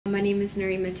My name is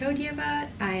Nuri.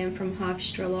 I am from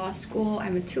Hofstra Law School.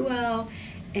 I'm a 2L,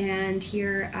 and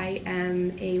here I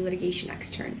am a litigation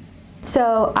extern.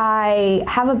 So I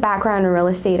have a background in real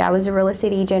estate. I was a real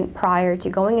estate agent prior to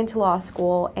going into law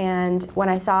school, and when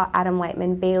I saw Adam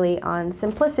Leitman Bailey on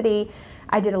Simplicity,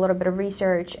 I did a little bit of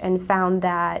research and found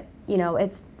that, you know,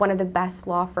 it's one of the best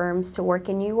law firms to work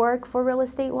in New York for real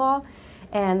estate law,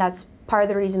 and that's part of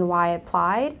the reason why I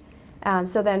applied.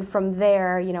 So then from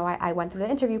there, you know, I went through the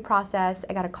interview process,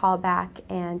 I got a call back,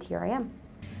 and here I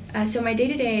am. So my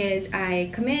day-to-day is I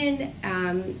come in,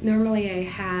 normally I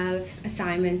have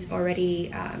assignments already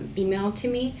emailed to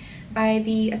me by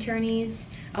the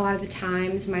attorneys. A lot of the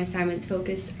times my assignments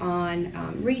focus on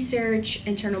research,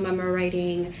 internal memo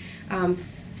writing.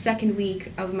 Second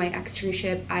week of my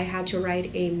externship, I had to write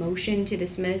a motion to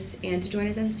dismiss and to join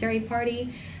as necessary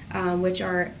party, which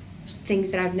are things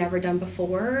that I've never done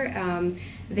before.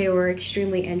 They were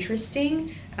extremely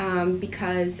interesting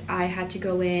because I had to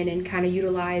go in and kind of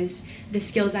utilize the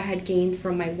skills I had gained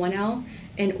from my 1L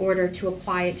in order to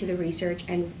apply it to the research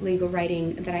and legal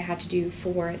writing that I had to do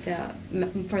for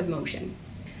the motion.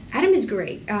 Adam is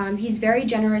great. He's very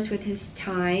generous with his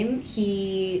time.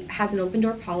 He has an open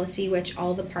door policy, which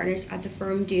all the partners at the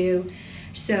firm do.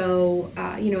 So,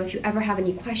 you know, if you ever have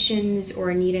any questions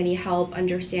or need any help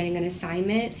understanding an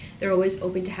assignment, they're always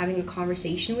open to having a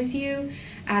conversation with you.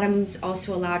 Adam's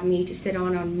also allowed me to sit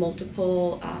on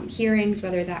multiple hearings,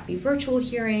 whether that be virtual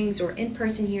hearings or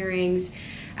in-person hearings.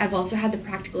 I've also had the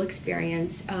practical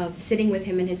experience of sitting with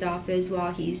him in his office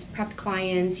while he's prepped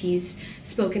clients, he's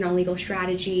spoken on legal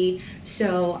strategy,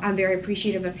 so I'm very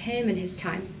appreciative of him and his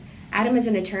time. Adam is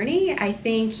an attorney. I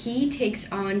think he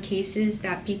takes on cases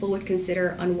that people would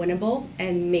consider unwinnable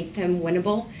and make them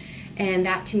winnable, and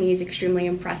that to me is extremely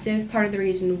impressive. Part of the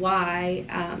reason why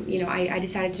you know, I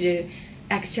decided to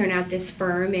extern at this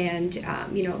firm and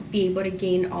you know, be able to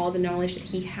gain all the knowledge that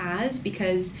he has,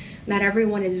 because not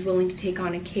everyone is willing to take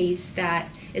on a case that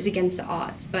is against the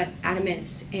odds, but Adam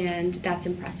is, and that's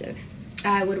impressive.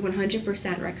 I would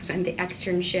 100% recommend the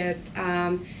externship.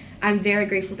 I'm very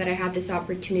grateful that I had this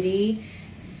opportunity,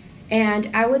 and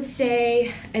I would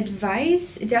say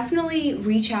advice, definitely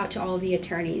reach out to all the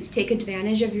attorneys. Take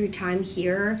advantage of your time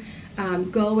here.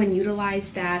 Go and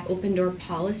utilize that open door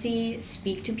policy,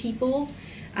 speak to people,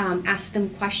 ask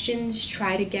them questions,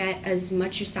 try to get as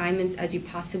much assignments as you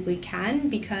possibly can,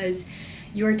 because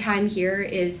your time here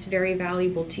is very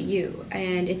valuable to you,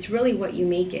 and it's really what you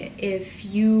make it. If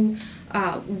you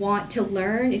want to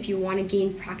learn, if you want to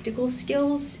gain practical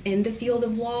skills in the field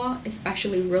of law,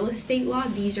 especially real estate law,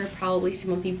 these are probably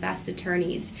some of the best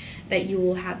attorneys that you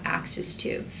will have access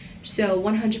to. So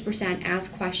 100%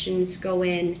 ask questions, go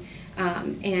in,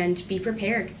 and be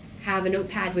prepared. Have a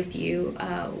notepad with you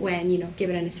when, you know,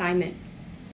 given an assignment.